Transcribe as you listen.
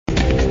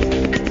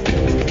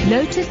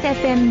Lotus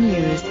FM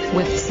News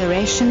with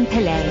Sureshan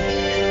Pillay.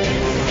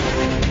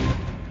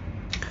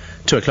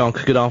 2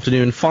 o'clock, good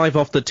afternoon. 5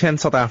 of the 10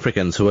 South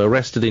Africans who were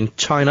arrested in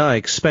China are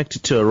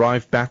expected to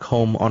arrive back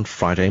home on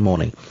Friday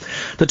morning.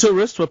 The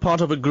tourists were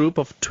part of a group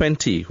of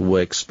 20 who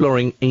were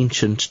exploring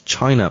ancient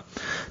China.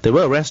 They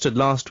were arrested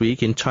last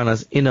week in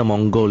China's Inner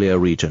Mongolia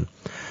region.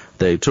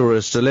 The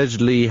tourists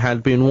allegedly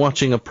had been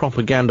watching a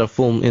propaganda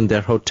film in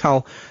their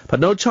hotel, but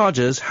no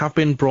charges have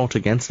been brought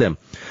against them.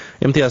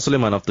 Imtiaz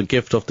Suleiman of the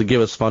Gift of the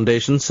Givers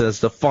Foundation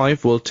says the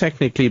 5 will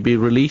technically be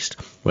released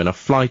when a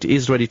flight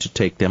is ready to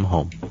take them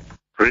home.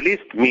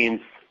 Released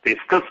means they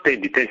still stay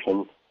in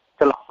detention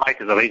till a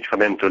flight is arranged for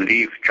them to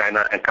leave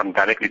China and come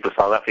directly to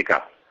South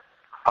Africa.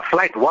 A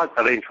flight was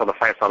arranged for the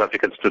 5 South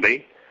Africans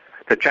today.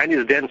 The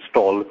Chinese then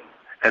stalled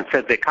and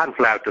said they can't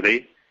fly out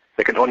today,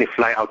 they can only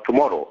fly out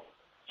tomorrow.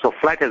 So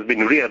flight has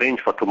been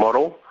rearranged for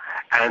tomorrow,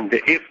 and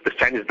if the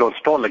Chinese don't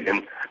stall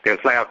again, they'll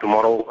fly out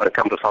tomorrow and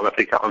come to South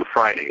Africa on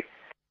Friday.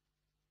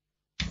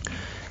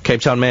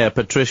 Cape Town Mayor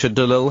Patricia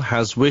de Lille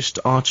has wished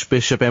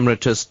Archbishop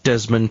Emeritus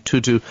Desmond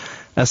Tutu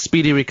a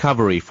speedy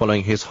recovery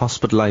following his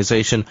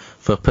hospitalization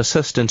for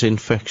persistent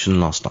infection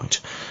last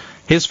night.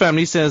 His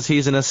family says he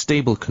is in a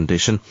stable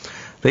condition.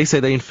 They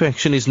say the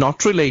infection is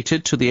not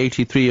related to the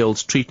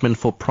 83-year-old's treatment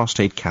for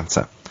prostate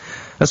cancer.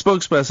 A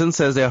spokesperson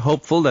says they are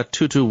hopeful that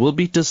Tutu will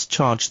be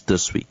discharged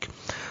this week.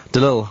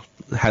 De Lille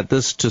had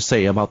this to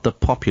say about the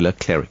popular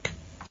cleric.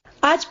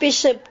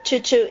 Archbishop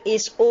Tutu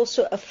is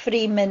also a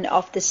freeman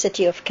of the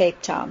city of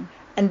Cape Town,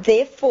 and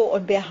therefore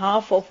on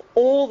behalf of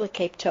all the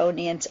Cape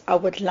Townians, I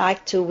would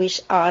like to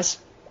wish Arch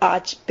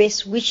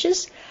best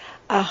wishes.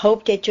 I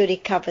hope that you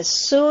recover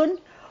soon.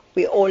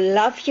 We all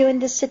love you in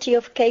the city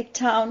of Cape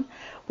Town.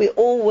 We're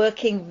all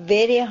working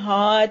very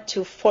hard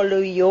to follow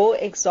your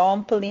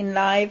example in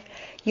life.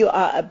 You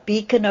are a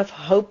beacon of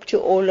hope to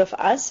all of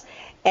us,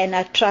 and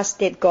I trust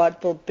that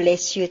God will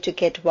bless you to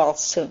get well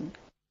soon.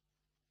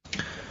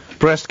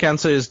 Breast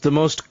cancer is the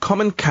most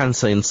common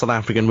cancer in South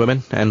African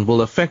women and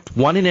will affect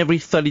 1 in every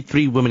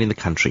 33 women in the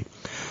country.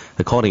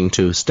 According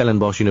to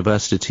Stellenbosch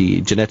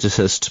University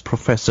geneticist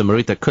Professor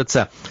Marita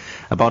Kutza,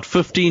 about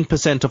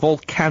 15% of all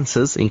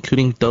cancers,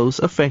 including those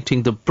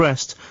affecting the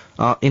breast,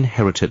 are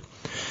inherited.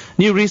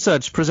 New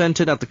research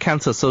presented at the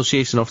Cancer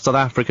Association of South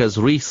Africa's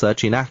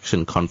Research in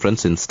Action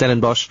conference in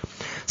Stellenbosch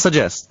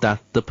suggests that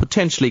the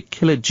potentially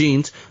killer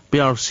genes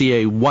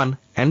BRCA1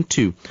 and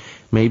 2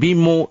 may be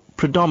more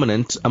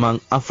predominant among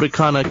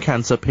Afrikaner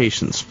cancer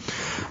patients.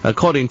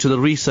 According to the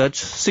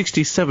research,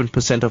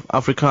 67% of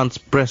Afrikaans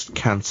breast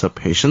cancer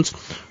patients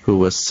who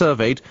were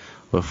surveyed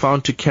were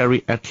found to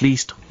carry at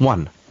least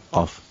one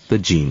of the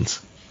genes.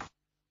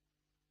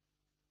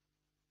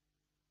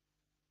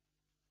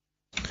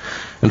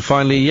 And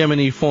finally,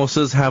 Yemeni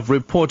forces have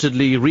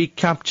reportedly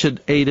recaptured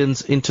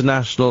Aden's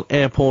international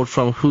airport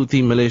from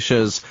Houthi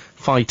militia's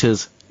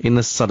fighters in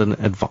a sudden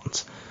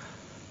advance.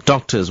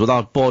 Doctors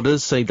Without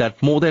Borders say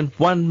that more than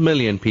 1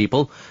 million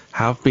people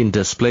have been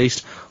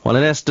displaced, while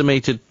an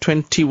estimated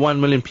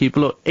 21 million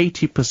people, or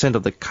 80%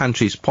 of the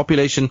country's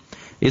population,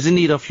 is in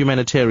need of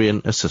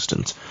humanitarian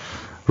assistance.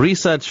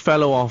 Research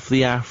fellow of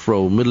the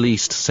Afro Middle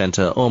East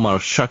Center, Omar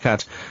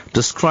Shakat,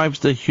 describes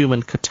the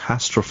human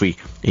catastrophe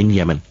in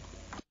Yemen.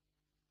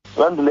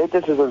 Well, the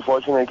latest is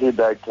unfortunately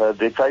that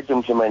they tried to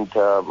implement,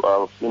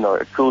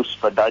 a truce,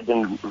 but that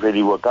didn't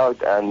really work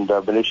out, and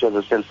militias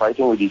are still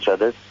fighting with each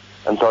other,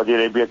 and Saudi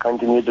Arabia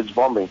continued its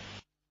bombing.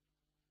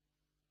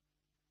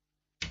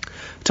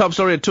 Top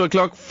story at 2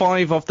 o'clock.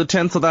 5 of the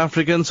 10 South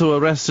Africans who were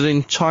arrested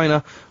in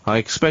China are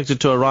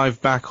expected to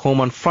arrive back home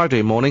on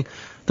Friday morning.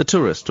 The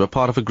tourists were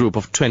part of a group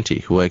of 20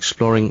 who were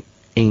exploring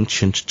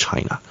ancient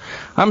China.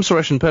 I'm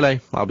Sureshan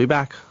Pillay. I'll be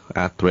back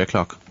at 3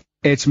 o'clock.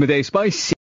 It's Midday Spice.